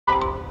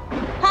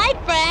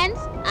friends,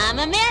 I'm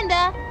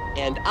Amanda.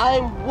 And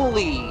I'm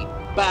Wooly.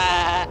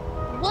 Bah!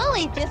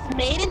 Wooly just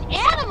made an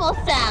animal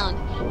sound.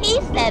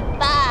 He said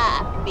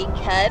bah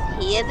because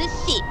he is a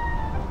sheep.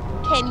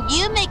 Can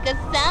you make a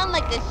sound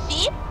like a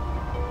sheep?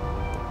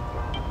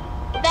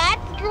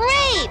 That's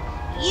great!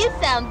 You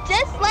sound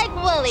just like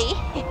Wooly.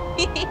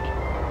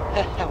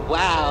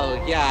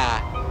 Wow,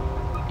 yeah.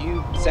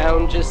 You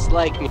sound just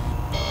like me.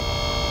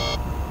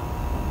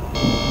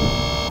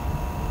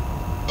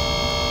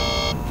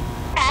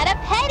 At a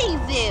petting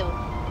zoo.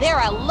 There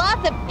are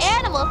lots of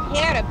animals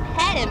here to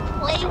pet and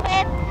play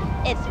with.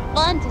 It's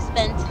fun to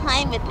spend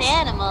time with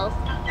animals.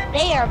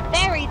 They are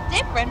very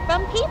different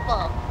from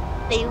people.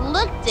 They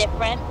look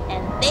different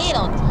and they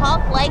don't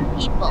talk like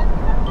people.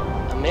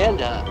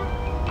 Amanda,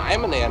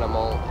 I'm an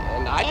animal,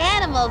 and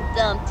Animals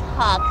don't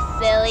talk,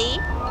 silly.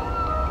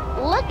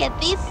 Look at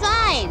these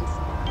signs.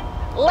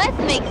 Let's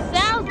make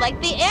sounds like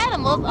the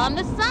animals on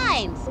the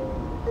signs.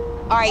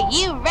 Are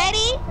you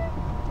ready?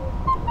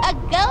 A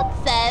goat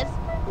says,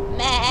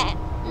 meh,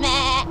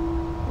 meh.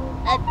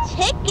 A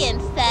chicken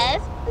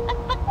says,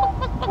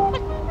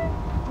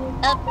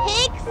 a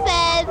pig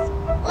says,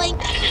 like,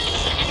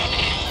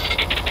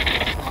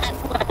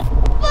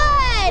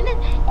 fun!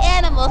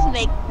 Animals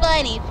make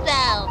funny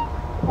sounds.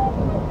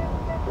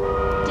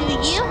 Do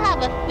you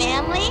have a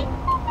family?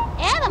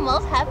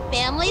 Animals have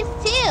families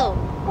too.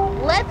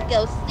 Let's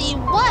go see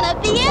one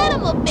of the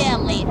animal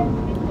families.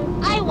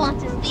 I want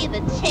to see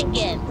the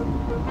chickens.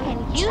 Can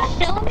you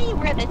show me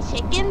where the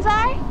chickens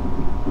are?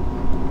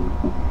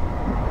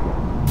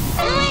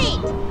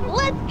 Great!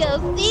 Let's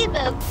go see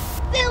those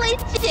silly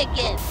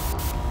chickens.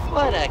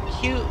 what a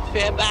cute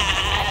fib.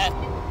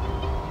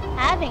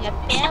 Having a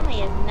family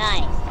is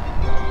nice.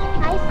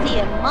 I see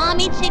a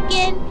mommy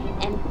chicken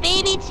and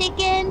baby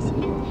chickens,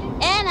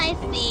 and I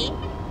see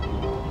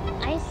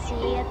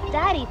a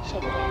daddy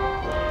chicken.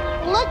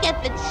 Look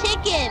at the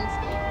chickens.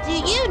 Do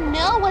you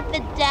know what the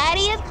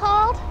daddy is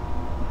called?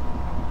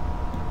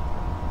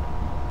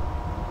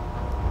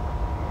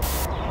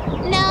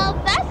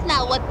 No, that's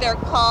not what they're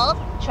called.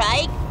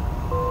 Try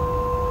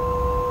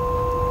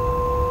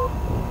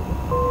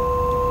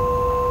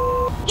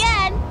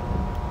again.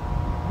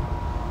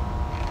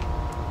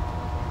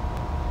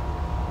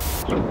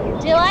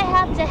 Do I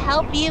have to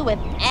help you with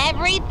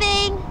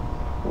everything?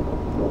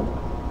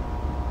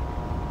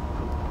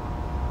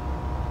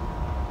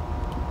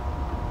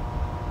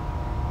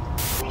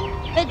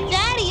 The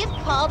daddy is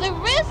called a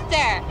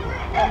rooster.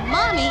 The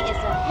mommy is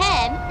a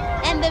hen,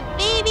 and the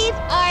babies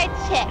are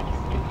chicks.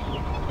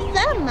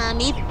 Some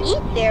mommies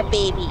eat their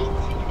babies.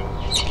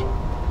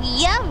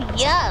 Yum,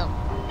 yum.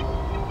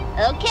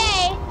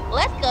 Okay,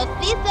 let's go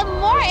see some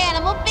more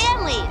animal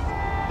families.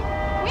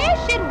 Where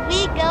should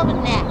we go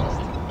next?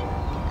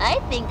 I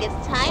think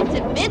it's time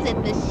to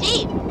visit the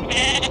sheep.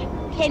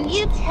 Can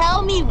you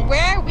tell me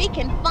where we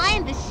can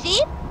find the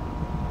sheep?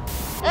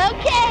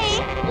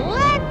 Okay,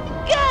 let's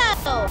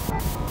go!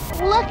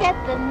 Look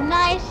at the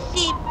nice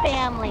sheep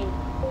family.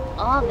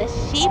 All the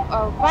sheep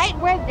are right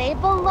where they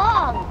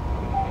belong.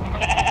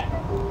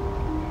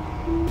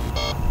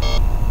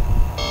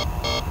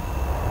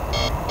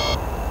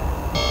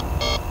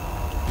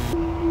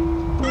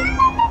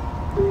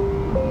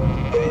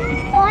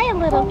 Hi,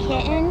 little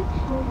kitten.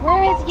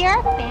 Where is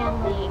your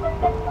family?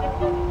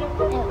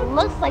 It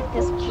looks like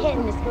this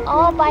kitten is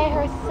all by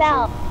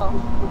herself.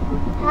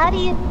 How do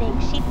you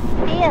think she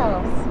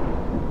feels?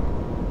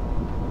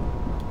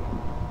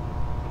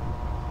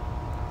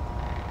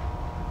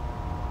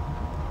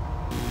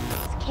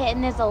 This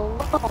kitten is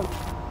alone.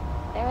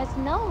 There is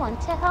no one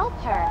to help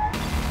her.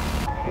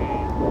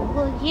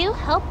 Will you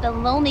help the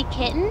lonely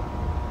kitten?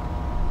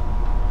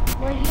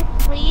 Will you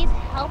please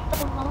help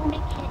the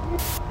lonely kitten?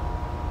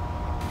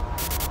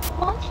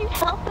 Won't you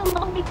help the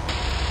lonely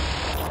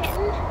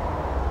kitten?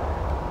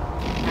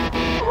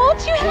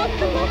 Won't you help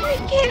the lonely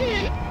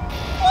kitten?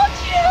 Won't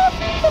you help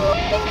the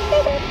lonely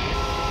kitten?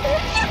 Won't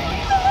you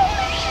help the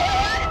lonely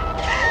kitten?